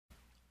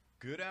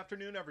Good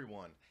afternoon,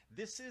 everyone.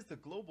 This is the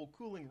Global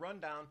Cooling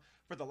Rundown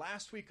for the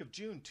last week of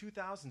June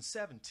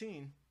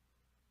 2017.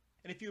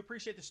 And if you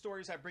appreciate the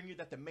stories I bring you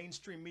that the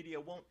mainstream media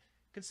won't,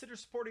 consider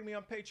supporting me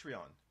on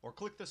Patreon or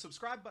click the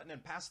subscribe button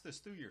and pass this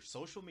through your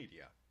social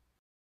media.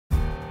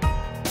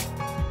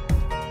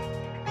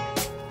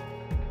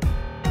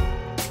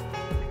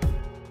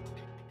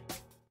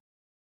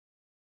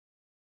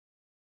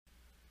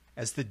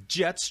 As the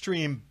jet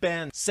stream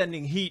bends,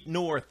 sending heat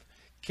north,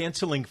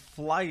 canceling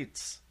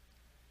flights.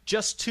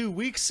 Just 2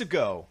 weeks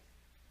ago,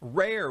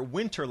 rare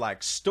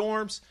winter-like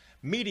storms,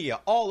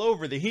 media all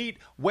over the heat.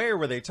 Where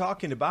were they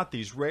talking about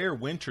these rare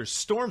winter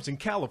storms in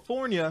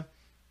California?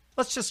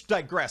 Let's just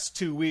digress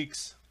 2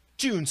 weeks.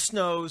 June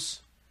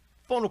snows,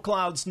 funnel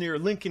clouds near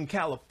Lincoln,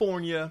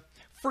 California,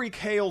 freak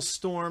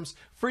hailstorms,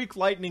 freak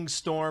lightning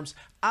storms,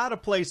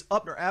 out-of-place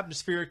upper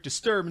atmospheric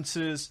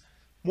disturbances,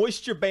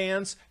 moisture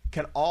bands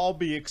can all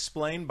be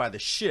explained by the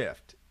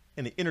shift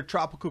in the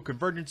intertropical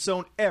convergence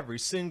zone every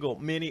single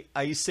mini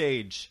ice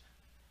age,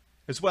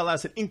 as well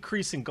as an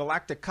increase in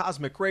galactic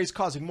cosmic rays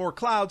causing more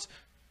clouds.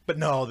 But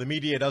no, the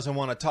media doesn't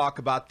want to talk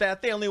about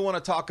that. They only want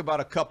to talk about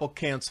a couple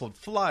canceled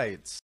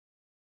flights.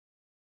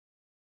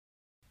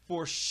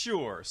 For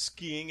sure,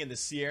 skiing in the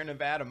Sierra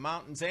Nevada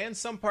mountains and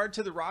some parts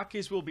of the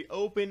Rockies will be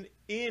open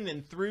in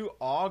and through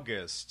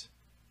August.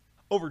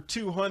 Over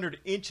 200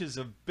 inches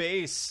of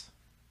base.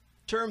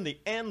 Term the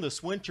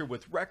endless winter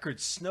with record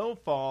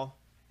snowfall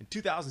in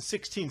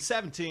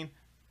 2016-17.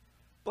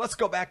 But let's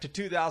go back to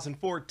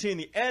 2014,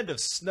 the end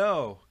of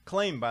snow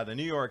claimed by the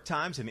New York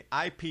Times and the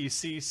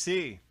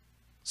IPCC.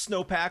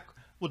 Snowpack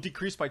will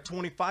decrease by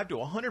 25 to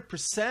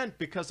 100%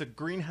 because of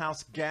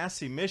greenhouse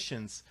gas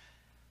emissions.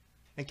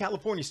 And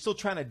California is still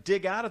trying to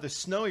dig out of the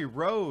snowy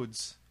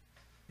roads.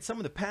 Some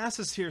of the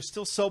passes here are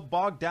still so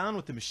bogged down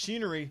with the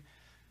machinery.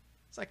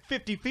 It's like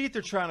 50 feet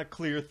they're trying to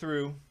clear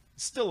through.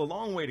 It's still a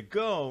long way to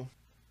go.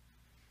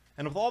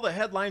 And with all the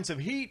headlines of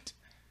heat,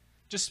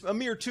 just a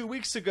mere 2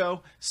 weeks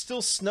ago,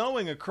 still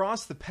snowing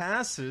across the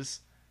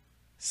passes.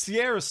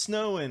 Sierra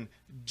snow in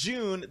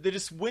June,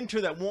 this winter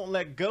that won't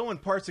let go in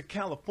parts of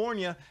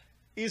California,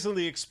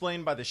 easily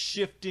explained by the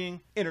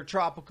shifting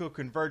intertropical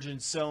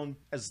convergence zone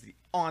as the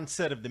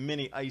onset of the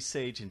mini ice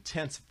age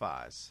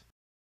intensifies.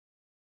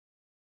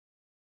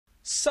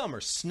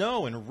 Summer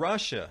snow in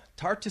Russia,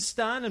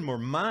 Tatarstan and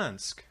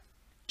Murmansk.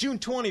 June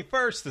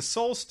 21st, the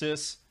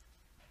solstice.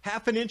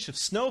 Half an inch of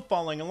snow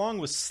falling along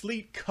with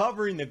sleet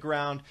covering the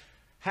ground.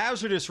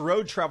 Hazardous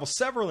road travel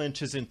several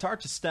inches in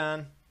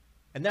Tatarstan.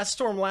 And that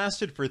storm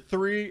lasted for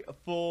 3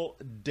 full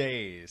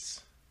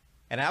days.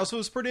 And as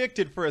was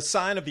predicted for a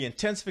sign of the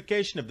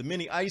intensification of the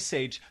mini ice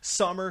age,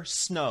 summer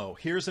snow.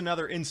 Here's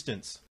another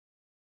instance.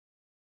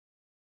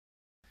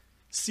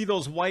 See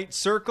those white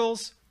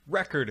circles?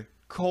 Record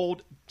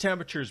cold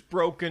temperatures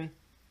broken.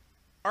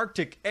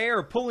 Arctic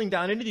air pulling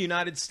down into the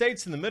United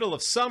States in the middle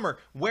of summer.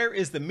 Where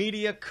is the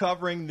media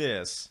covering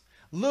this?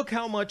 Look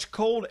how much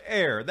cold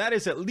air. That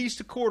is at least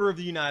a quarter of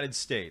the United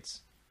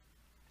States.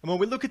 And when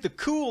we look at the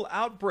cool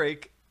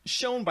outbreak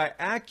shown by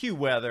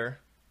AccuWeather,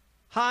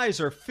 highs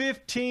are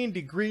 15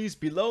 degrees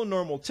below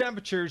normal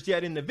temperatures,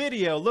 yet in the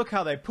video, look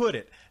how they put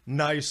it.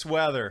 Nice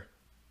weather.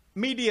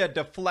 Media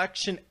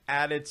deflection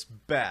at its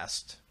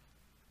best.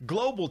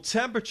 Global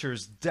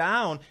temperatures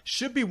down,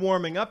 should be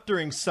warming up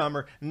during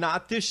summer,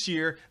 not this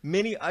year.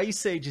 Mini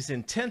ice age is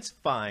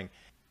intensifying.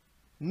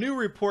 New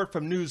report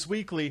from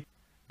Newsweekly,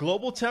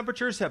 global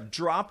temperatures have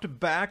dropped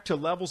back to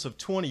levels of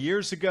 20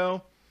 years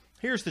ago.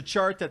 Here's the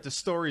chart that the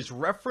story is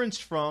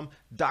referenced from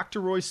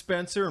Dr. Roy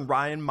Spencer and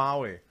Ryan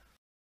Maui.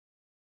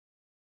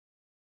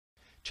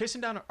 Chasing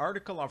down an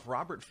article off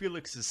Robert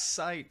Felix's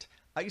site,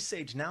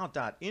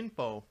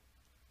 iceagenow.info.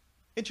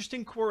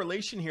 Interesting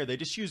correlation here. They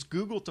just used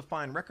Google to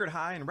find record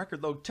high and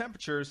record low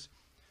temperatures.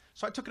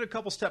 So I took it a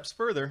couple steps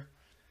further,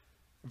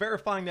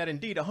 verifying that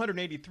indeed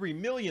 183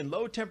 million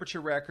low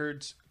temperature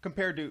records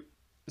compared to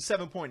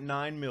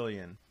 7.9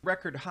 million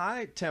record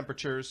high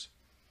temperatures.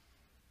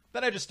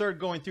 Then I just started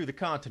going through the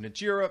continents.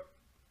 Europe,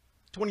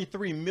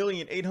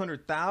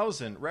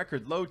 23,800,000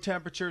 record low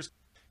temperatures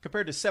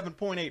compared to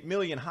 7.8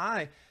 million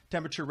high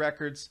temperature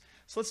records.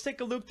 So let's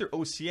take a look through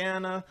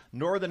Oceania,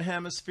 Northern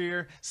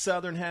Hemisphere,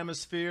 Southern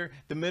Hemisphere,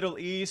 the Middle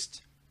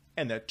East,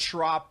 and the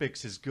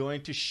tropics is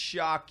going to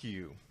shock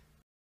you.